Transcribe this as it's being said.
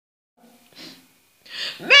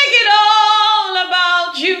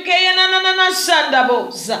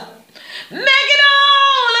Make it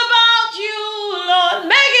all about you, Lord.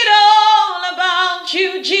 Make it all about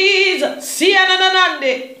you, Jesus.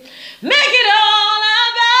 Make it all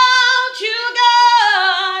about you,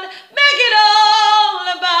 God. Make it all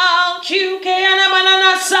about you.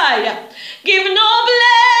 Give no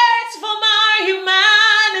place for my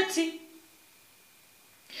humanity.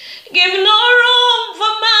 Give no room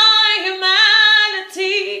for my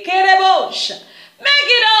humanity. Make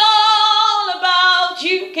it all about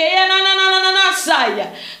you.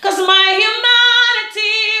 Because my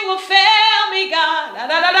humanity will fail me, God.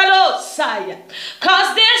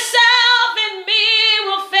 Because this self in me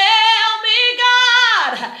will fail me,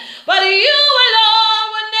 God. But you alone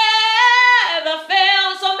will never fail.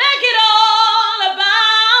 So make it all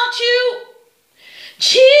about you.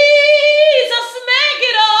 Jesus, make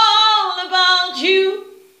it all about you.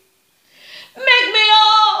 Make me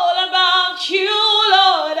all about you,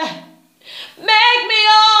 Lord. Make me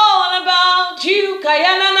all about you.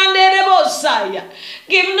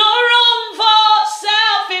 Give no room for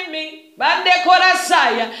self in me.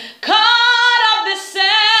 Cut off the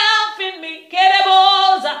self in me.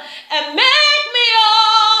 And make me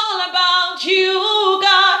all about you,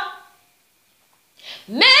 God.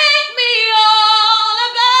 Make me all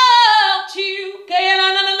about you.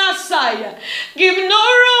 Give no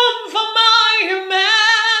room for my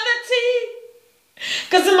humanity.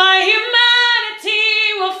 Because my humanity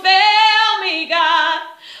will fail me, God.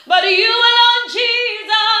 But you alone,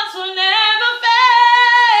 Jesus, will never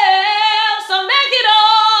fail. So make it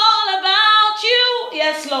all about you.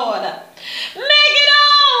 Yes, Lord. Make it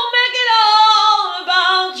all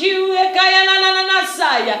about you.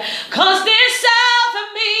 Because this self in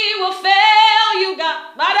me will fail you,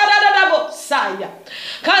 God.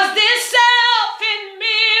 Because this self in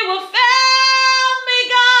me will fail me,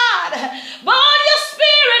 God. But your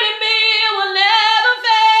spirit in me will never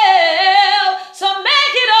fail. So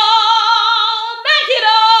make it all, make it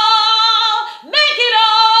all, make it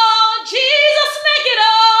all. Jesus, make it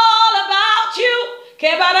all about you.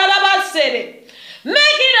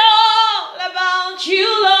 Make it all about you,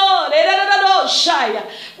 Lord.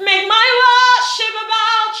 Make my worship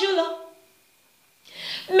about you, Lord.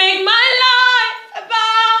 Make my life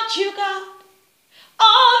about you, God.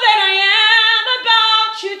 All that I am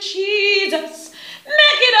about you, Jesus.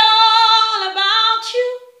 Make it all about you.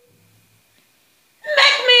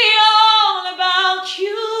 Make me all about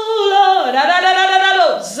you, Lord.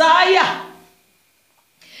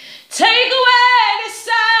 Take away the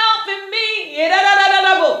self in me.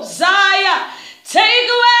 Take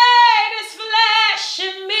away this flesh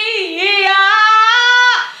in me.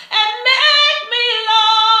 And make me,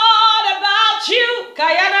 Lord, about you.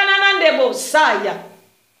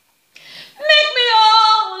 Make me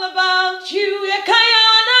all about you.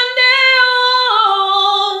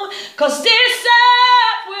 Because this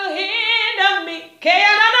self will hinder me.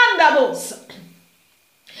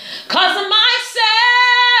 Because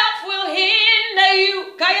myself will hinder you.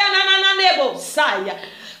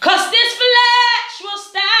 Because this flesh will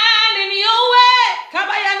stand in your way.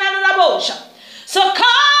 So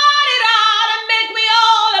cut it out and make me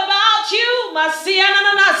all about you.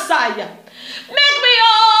 Make me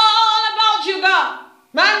all about you, God.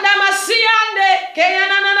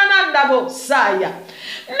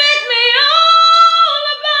 Make me all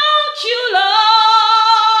about you,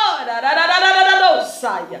 Lord.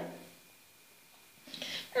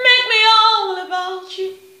 Make me all about you.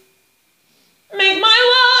 Make my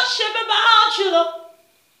worship about you, Lord.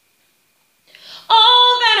 All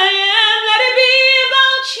that I am, let it be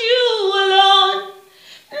about you alone.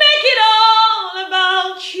 Make it all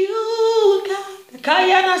about you, God.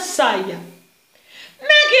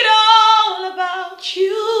 Make it all about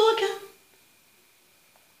you, God.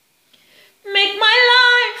 Make my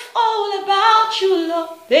life all about you, Lord.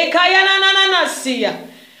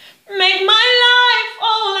 Make my life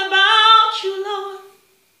all about you, Lord.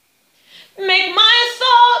 Make my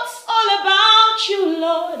thoughts all about you,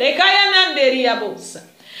 Lord.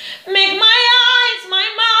 Make my eyes, my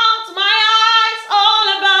mouth, my eyes all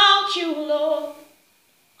about you, Lord.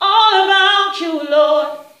 All about you, Lord.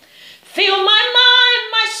 Fill my mind,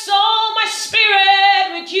 my soul, my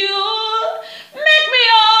spirit with you. Make me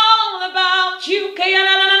all about you.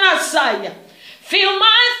 Fill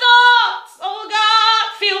my thoughts, oh God.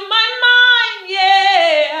 Fill my mind,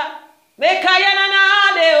 yeah.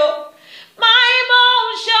 My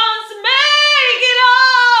emotions, make it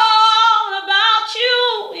all about you,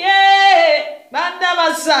 yeah.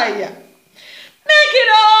 Make it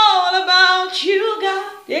all about you, God.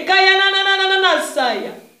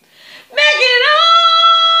 Make it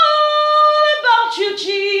all about you,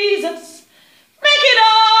 Jesus.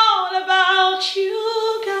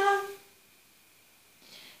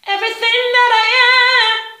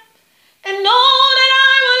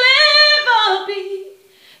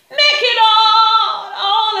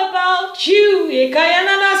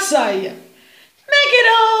 Make it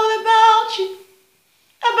all about you,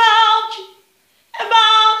 about you,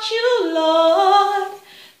 about you, Lord.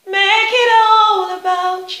 Make it all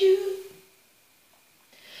about you.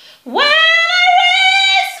 When I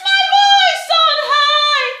raise my voice on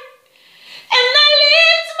high and I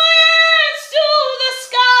lift my hands to the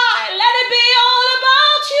sky, let it be all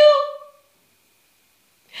about you.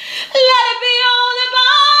 Let it be all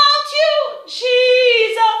about you,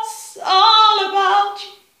 Jesus, all about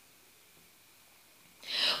you.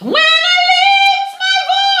 When I lift my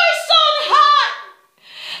voice on high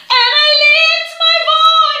and I lift my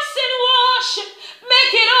voice in worship,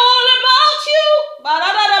 make it all about you.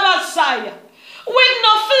 With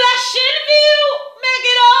no flesh in view, make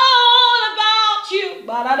it all about you.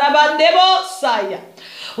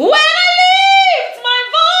 When I lift my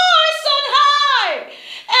voice on high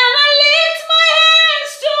and I lift my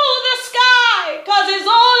hands to the sky, because it's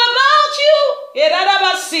all about you.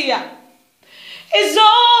 It's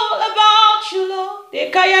all about you, Lord.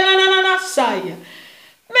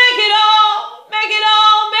 Make it all, make it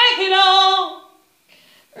all, make it all.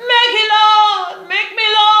 Make it, Lord, make me,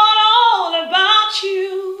 Lord, all about you.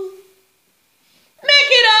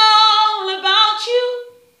 Make it all about you.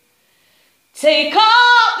 Take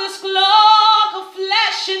off this cloak of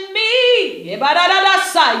flesh in me.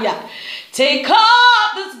 Take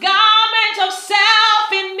off this garment of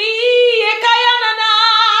self in me.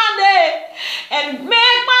 And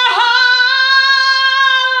make my heart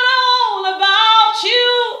all about you.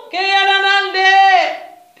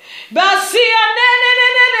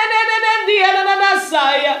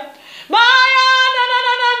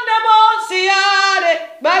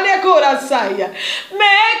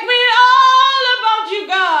 Make me all about you,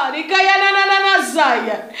 God.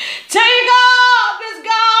 Take off this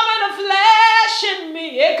garment of flesh in me.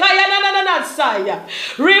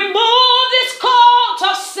 Remove this coat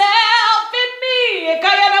of self in me.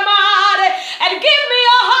 And give me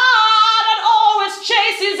a heart that always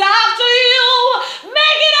chases after you.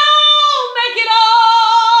 Make it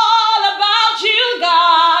all about you,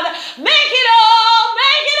 God. Make it all,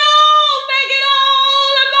 make it all, make it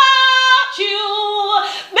all about you.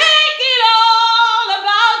 Make it all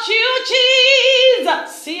about you,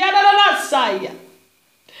 Jesus.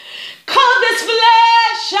 Cut this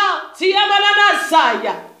flesh out.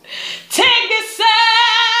 Take this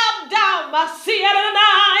self down,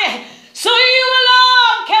 so you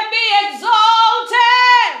alone can be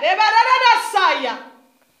exalted.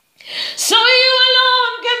 So you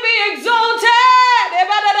alone can be exalted.